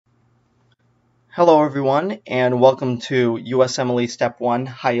Hello everyone, and welcome to USMLE Step 1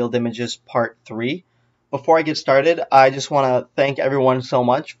 High Yield Images Part 3. Before I get started, I just want to thank everyone so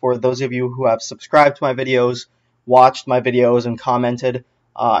much for those of you who have subscribed to my videos, watched my videos, and commented.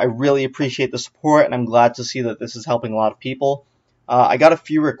 I really appreciate the support, and I'm glad to see that this is helping a lot of people. I got a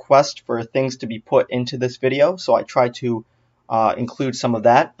few requests for things to be put into this video, so I tried to include some of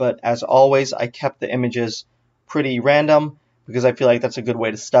that, but as always, I kept the images pretty random, because I feel like that's a good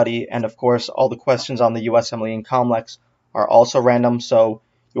way to study, and of course all the questions on the USMLE and COMLEX are also random, so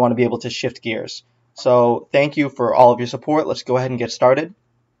you want to be able to shift gears. So thank you for all of your support. Let's go ahead and get started.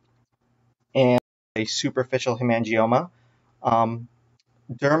 And a superficial hemangioma.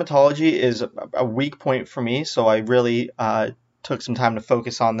 Dermatology is a weak point for me, so I really took some time to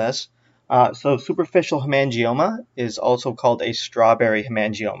focus on this. So superficial hemangioma is also called a strawberry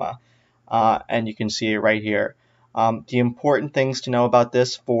hemangioma, and you can see it right here. The important things to know about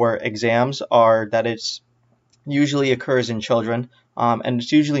this for exams are that it usually occurs in children, and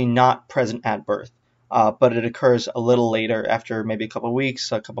it's usually not present at birth, but it occurs a little later, after maybe a couple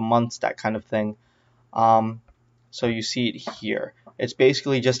weeks, a couple months, that kind of thing. So you see it here. It's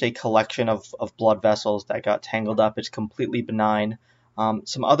basically just a collection of blood vessels that got tangled up. It's completely benign.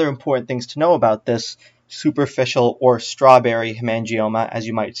 Some other important things to know about this superficial or strawberry hemangioma, as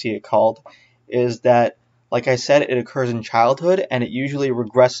you might see it called, is that, like I said, it occurs in childhood, and it usually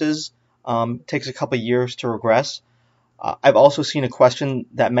regresses, takes a couple years to regress. I've also seen a question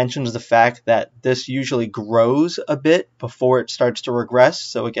that mentions the fact that this usually grows a bit before it starts to regress,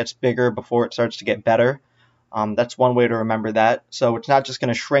 so it gets bigger before it starts to get better. That's one way to remember that. So it's not just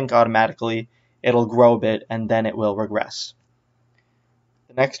going to shrink automatically, it'll grow a bit, and then it will regress.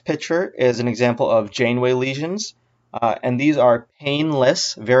 The next picture is an example of Janeway lesions, and these are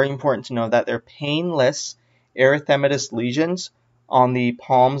painless, very important to know that they're painless erythematous lesions on the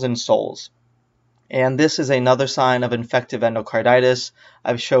palms and soles. And this is another sign of infective endocarditis.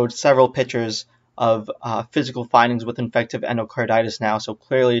 I've showed several pictures of physical findings with infective endocarditis now, so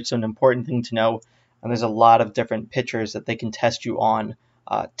clearly it's an important thing to know, and there's a lot of different pictures that they can test you on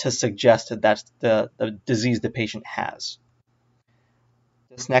to suggest that that's the disease the patient has.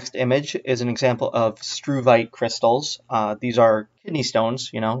 This next image is an example of Struvite crystals. These are kidney stones,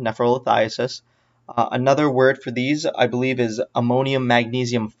 nephrolithiasis. Another word for these, I believe, is ammonium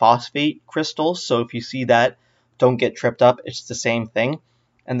magnesium phosphate crystals. So if you see that, don't get tripped up. It's the same thing.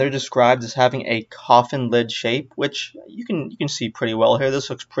 And they're described as having a coffin lid shape, which you can see pretty well here. This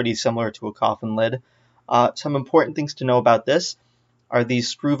looks pretty similar to a coffin lid. Some important things to know about this are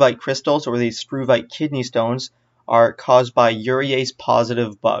these Struvite crystals, or these Struvite kidney stones, are caused by urease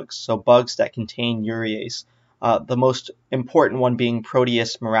positive bugs, so bugs that contain urease. The most important one being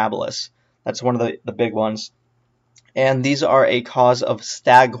Proteus mirabilis. That's one of the big ones. And these are a cause of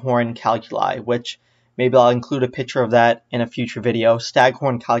staghorn calculi, which maybe I'll include a picture of that in a future video.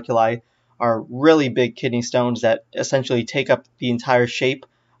 Staghorn calculi are really big kidney stones that essentially take up the entire shape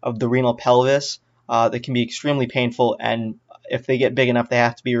of the renal pelvis. They can be extremely painful, and if they get big enough, they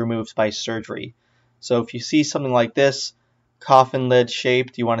have to be removed by surgery. So if you see something like this, coffin lid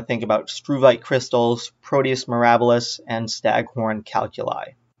shaped, you want to think about Struvite crystals, Proteus mirabilis, and staghorn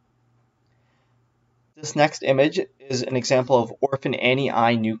calculi. This next image is an example of Orphan Annie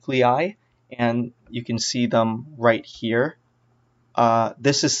eye nuclei, and you can see them right here.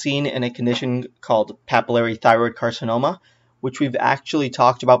 This is seen in a condition called papillary thyroid carcinoma, which we've actually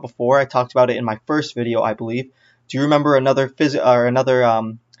talked about before. I talked about it in my first video, I believe. Do you remember another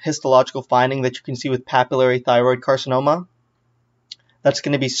histological finding that you can see with papillary thyroid carcinoma? That's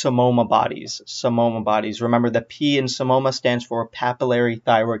going to be Samoma bodies. Samoma bodies. Remember, the P in Samoma stands for papillary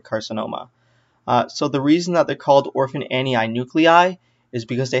thyroid carcinoma. So the reason that they're called Orphan Annie eye nuclei is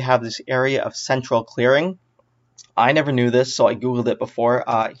because they have this area of central clearing. I never knew this, so I googled it before.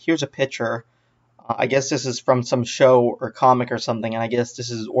 Here's a picture. I guess this is from some show or comic or something, and I guess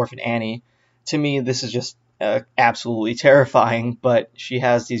this is Orphan Annie. To me, this is just absolutely terrifying, but she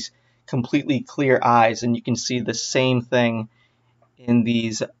has these completely clear eyes, and you can see the same thing in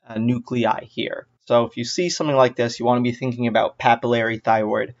these nuclei here. So if you see something like this, you want to be thinking about papillary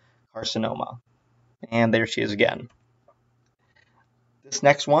thyroid carcinoma. And there she is again. This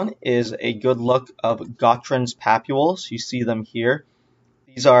next one is a good look of Gottron's papules. You see them here.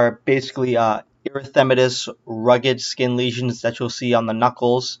 These are basically erythematous, rugged skin lesions that you'll see on the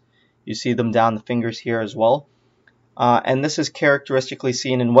knuckles. You see them down the fingers here as well. And this is characteristically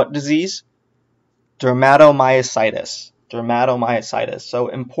seen in what disease? Dermatomyositis. Dermatomyositis. So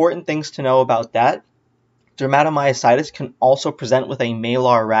important things to know about that. Dermatomyositis can also present with a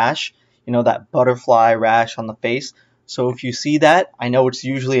malar rash, that butterfly rash on the face. So if you see that, I know it's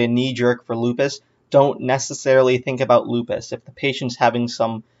usually a knee jerk for lupus. Don't necessarily think about lupus. If the patient's having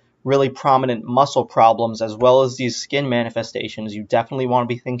some really prominent muscle problems as well as these skin manifestations, you definitely want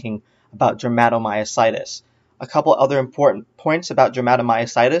to be thinking about dermatomyositis. A couple other important points about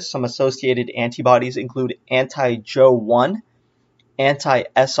dermatomyositis. Some associated antibodies include anti-Jo1,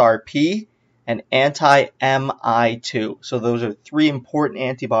 anti-SRP, and anti-MI2. So those are 3 important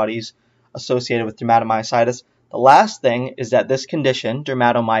antibodies associated with dermatomyositis. The last thing is that this condition,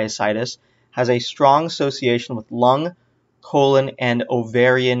 dermatomyositis, has a strong association with lung, colon, and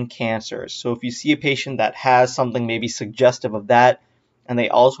ovarian cancers. So if you see a patient that has something maybe suggestive of that, and they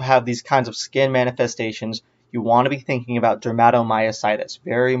also have these kinds of skin manifestations, you want to be thinking about dermatomyositis.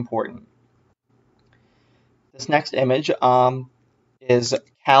 Very important. This next image is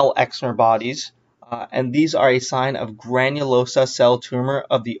Call-Exner bodies, and these are a sign of granulosa cell tumor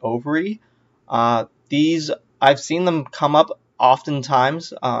of the ovary. These, I've seen them come up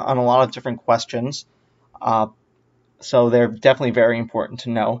oftentimes on a lot of different questions, so they're definitely very important to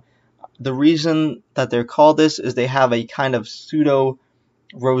know. The reason that they're called this is they have a kind of pseudo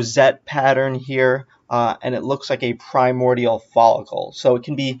rosette pattern here, and it looks like a primordial follicle. So it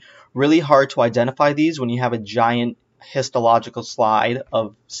can be really hard to identify these when you have a giant histological slide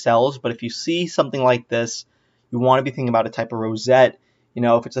of cells, but if you see something like this, you want to be thinking about a type of rosette. You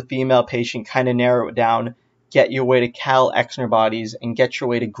know, if it's a female patient, kind of narrow it down, get your way to Call-Exner bodies, and get your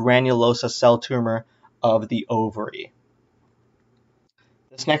way to granulosa cell tumor of the ovary.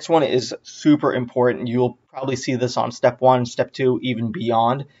 This next one is super important. You'll probably see this on step 1, step 2, even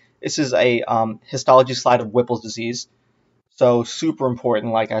beyond. This is a histology slide of Whipple's disease. So super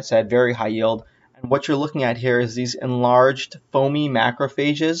important, like I said, very high yield. And what you're looking at here is these enlarged foamy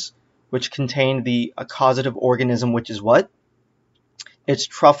macrophages, which contain the causative organism, which is what? It's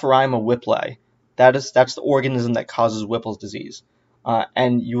Erythema Whipple. That's the organism that causes Whipple's disease.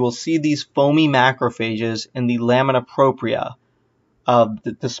 And you will see these foamy macrophages in the lamina propria of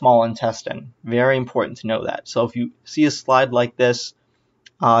the small intestine. Very important to know that. So if you see a slide like this,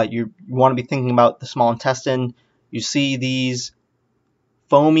 you want to be thinking about the small intestine. You see these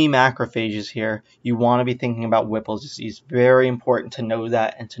foamy macrophages here, you want to be thinking about Whipple's disease. Very important to know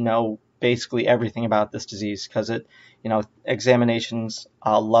that and to know basically everything about this disease, because examinations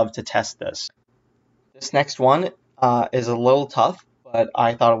love to test this. This next one is a little tough, but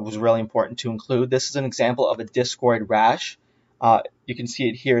I thought it was really important to include. This is an example of a discoid rash. You can see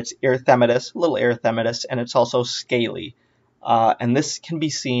it here. It's erythematous, a little erythematous, and it's also scaly. And this can be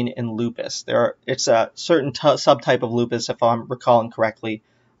seen in lupus. It's a certain subtype of lupus, if I'm recalling correctly,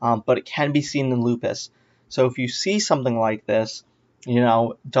 but it can be seen in lupus. So if you see something like this,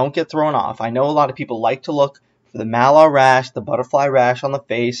 don't get thrown off. I know a lot of people like to look for the malar rash, the butterfly rash on the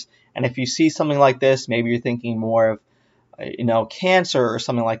face, and if you see something like this, maybe you're thinking more of cancer or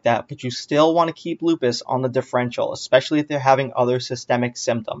something like that, but you still want to keep lupus on the differential, especially if they're having other systemic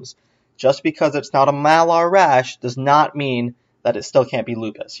symptoms. Just because it's not a malar rash does not mean that it still can't be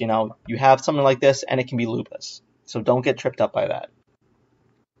lupus. You have something like this and it can be lupus. So don't get tripped up by that.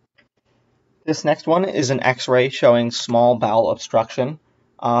 This next one is an X-ray showing small bowel obstruction.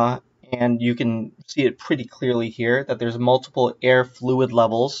 And you can see it pretty clearly here that there's multiple air fluid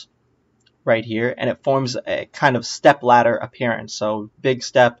levels right here, and it forms a kind of step ladder appearance. So big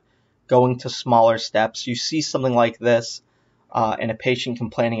step going to smaller steps. You see something like this in a patient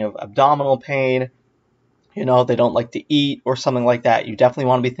complaining of abdominal pain, they don't like to eat or something like that. You definitely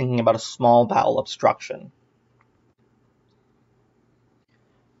want to be thinking about a small bowel obstruction.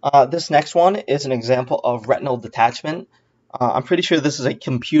 This next one is an example of retinal detachment. I'm pretty sure this is a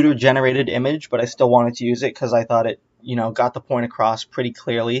computer generated image, but I still wanted to use it because I thought it, got the point across pretty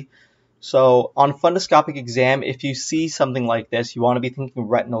clearly. So on fundoscopic exam, if you see something like this, you want to be thinking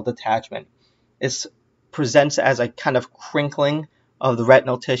retinal detachment. It presents as a kind of crinkling of the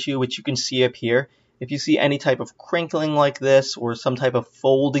retinal tissue, which you can see up here. If you see any type of crinkling like this or some type of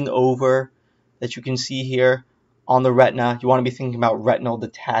folding over that you can see here on the retina, you want to be thinking about retinal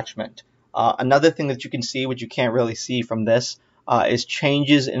detachment. Another thing that you can see, which you can't really see from this, is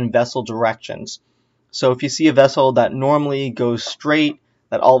changes in vessel directions. So if you see a vessel that normally goes straight,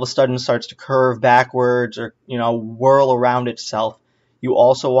 that all of a sudden starts to curve backwards or whirl around itself, you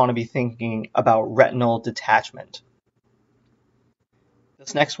also want to be thinking about retinal detachment.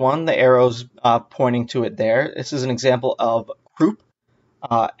 This next one, the arrow's pointing to it there. This is an example of Croup,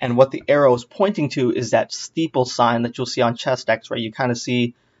 and what the arrow is pointing to is that steeple sign that you'll see on chest X-ray. You kind of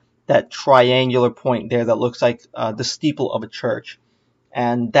see that triangular point there that looks like the steeple of a church,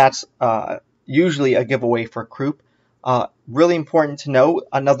 and that's usually a giveaway for Croup. Really important to know,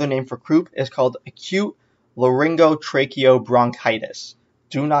 another name for Croup is called acute laryngotracheobronchitis.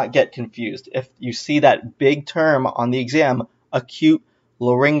 Do not get confused. If you see that big term on the exam, acute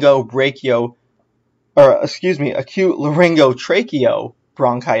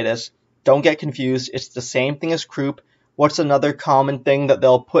laryngotracheobronchitis, don't get confused. It's the same thing as croup. What's another common thing that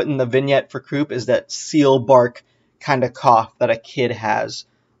they'll put in the vignette for croup is that seal bark kind of cough that a kid has,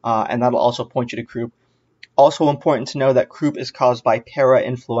 and that'll also point you to croup. Also important to know that croup is caused by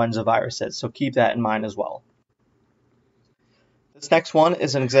para-influenza viruses, so keep that in mind as well. This next one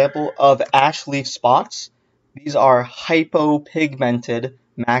is an example of ash leaf spots. These are hypopigmented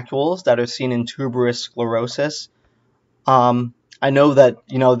macules that are seen in tuberous sclerosis. I know that,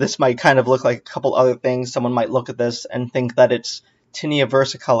 this might kind of look like a couple other things. Someone might look at this and think that it's tinea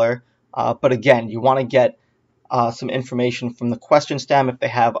versicolor, but again, you want to get some information from the question stem if they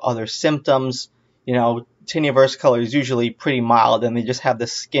have other symptoms. Tinea versicolor is usually pretty mild and they just have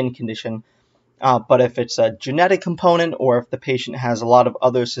this skin condition. But if it's a genetic component or if the patient has a lot of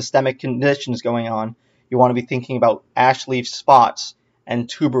other systemic conditions going on, you want to be thinking about ash leaf spots and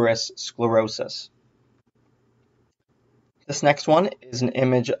tuberous sclerosis. This next one is an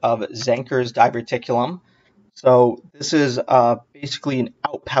image of Zenker's diverticulum. So this is basically an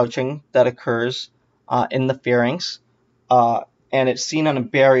outpouching that occurs in the pharynx, and it's seen on a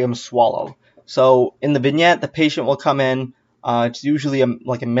barium swallow. So in the vignette, the patient will come in. It's usually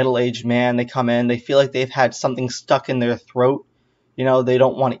like a middle-aged man. They come in. They feel like they've had something stuck in their throat. They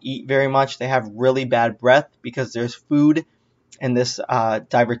don't want to eat very much. They have really bad breath because there's food in this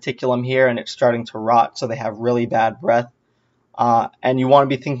diverticulum here, and it's starting to rot, so they have really bad breath. And you want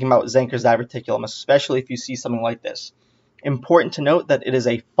to be thinking about Zenker's diverticulum, especially if you see something like this. Important to note that it is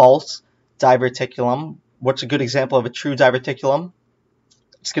a false diverticulum. What's a good example of a true diverticulum?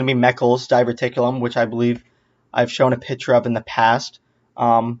 It's going to be Meckel's diverticulum, which I believe I've shown a picture of in the past.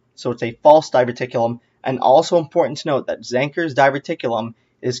 So it's a false diverticulum. And also important to note that Zenker's diverticulum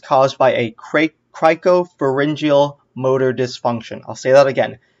is caused by a cricopharyngeal motor dysfunction. I'll say that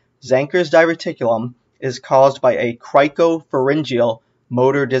again. Zenker's diverticulum is caused by a cricopharyngeal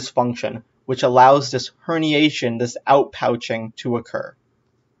motor dysfunction, which allows this herniation, this outpouching, to occur.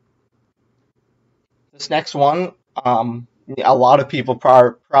 This next one, a lot of people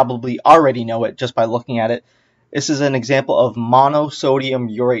probably already know it just by looking at it. This is an example of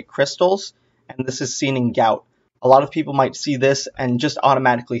monosodium urate crystals, and this is seen in gout. A lot of people might see this and just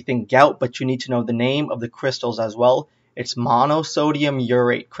automatically think gout, but you need to know the name of the crystals as well. It's monosodium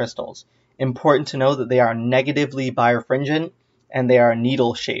urate crystals. Important to know that they are negatively birefringent and they are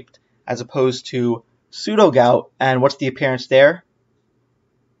needle-shaped, as opposed to pseudogout. And what's the appearance there?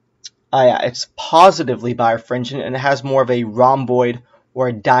 It's positively birefringent, and it has more of a rhomboid or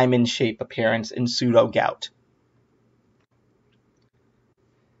a diamond shape appearance in pseudogout.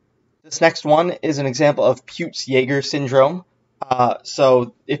 This next one is an example of Peutz-Jeghers syndrome.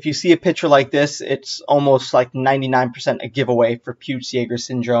 So if you see a picture like this, it's almost like 99% a giveaway for Peutz-Jeghers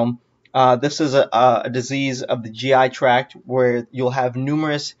syndrome. This is a disease of the GI tract where you'll have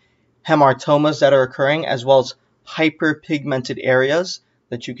numerous hemartomas that are occurring, as well as hyperpigmented areas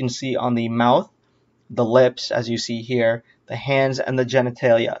that you can see on the mouth, the lips, as you see here, the hands, and the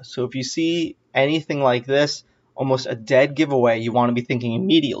genitalia. So if you see anything like this, almost a dead giveaway, you want to be thinking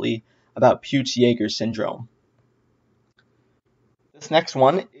immediately about Peutz-Jeghers syndrome. This next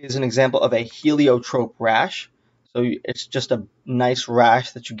one is an example of a heliotrope rash. So it's just a nice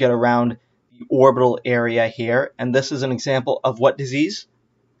rash that you get around the orbital area here. And this is an example of what disease?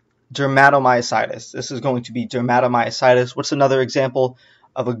 Dermatomyositis. This is going to be dermatomyositis. What's another example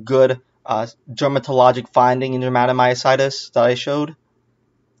of a good dermatologic finding in dermatomyositis that I showed?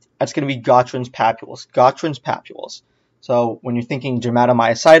 That's going to be Gottron's papules. Gottron's papules. So when you're thinking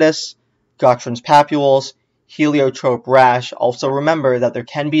dermatomyositis, Gottron's papules, heliotrope rash, also remember that there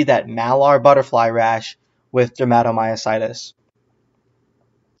can be that malar butterfly rash with dermatomyositis.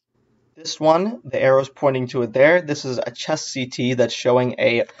 This one, the arrow's pointing to it there. This is a chest CT that's showing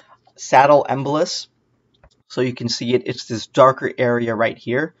a saddle embolus. So you can see it. It's this darker area right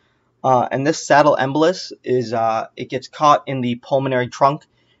here. And this saddle embolus is, it gets caught in the pulmonary trunk,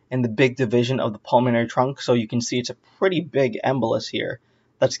 in the big division of the pulmonary trunk. So you can see it's a pretty big embolus here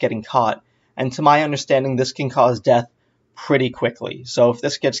that's getting caught. And to my understanding, this can cause death pretty quickly. So if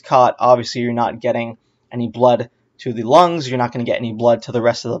this gets caught, obviously you're not getting any blood to the lungs. You're not going to get any blood to the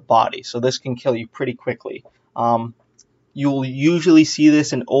rest of the body. So this can kill you pretty quickly. You'll usually see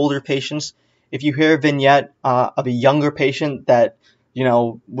this in older patients. If you hear a vignette of a younger patient that,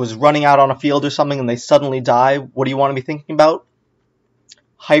 was running out on a field or something and they suddenly die, what do you want to be thinking about?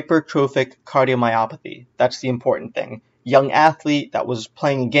 Hypertrophic cardiomyopathy. That's the important thing. Young athlete that was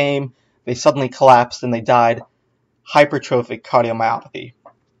playing a game, they suddenly collapsed and they died. Hypertrophic cardiomyopathy.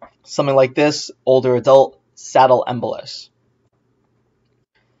 Something like this, older adult, saddle embolus.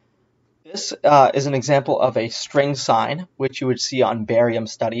 This is an example of a string sign, which you would see on barium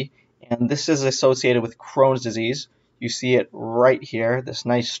study, and this is associated with Crohn's disease. You see it right here, this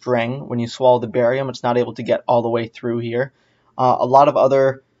nice string. When you swallow the barium, it's not able to get all the way through here. A lot of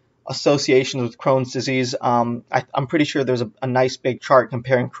other associations with Crohn's disease. I'm pretty sure there's a nice big chart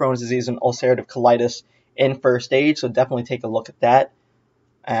comparing Crohn's disease and ulcerative colitis in first aid, so definitely take a look at that,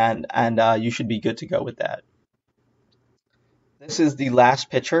 and you should be good to go with that. This is the last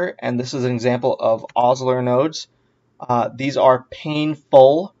picture, and this is an example of Osler nodes. These are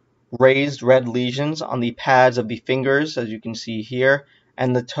painful raised red lesions on the pads of the fingers, as you can see here,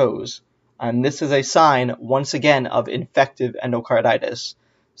 and the toes. And this is a sign, once again, of infective endocarditis.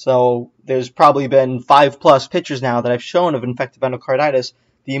 So there's probably been 5+ pictures now that I've shown of infective endocarditis.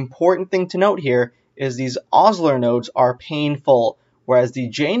 The important thing to note here is these Osler nodes are painful, whereas the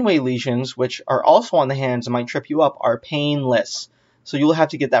Janeway lesions, which are also on the hands and might trip you up, are painless. So you'll have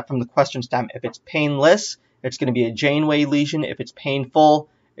to get that from the question stem. If it's painless, it's going to be a Janeway lesion. If it's painful,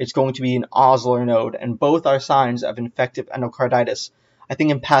 it's going to be an Osler node, and both are signs of infective endocarditis. I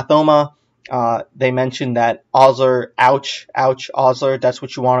think in pathoma, they mentioned that Osler, ouch, Osler, that's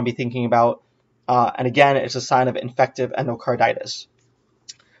what you want to be thinking about. And again, it's a sign of infective endocarditis.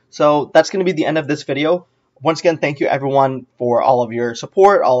 So that's going to be the end of this video. Once again, thank you everyone for all of your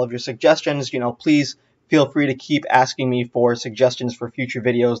support, all of your suggestions. Please feel free to keep asking me for suggestions for future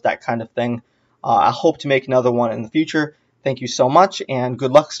videos, that kind of thing. I hope to make another one in the future. Thank you so much, and good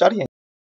luck studying.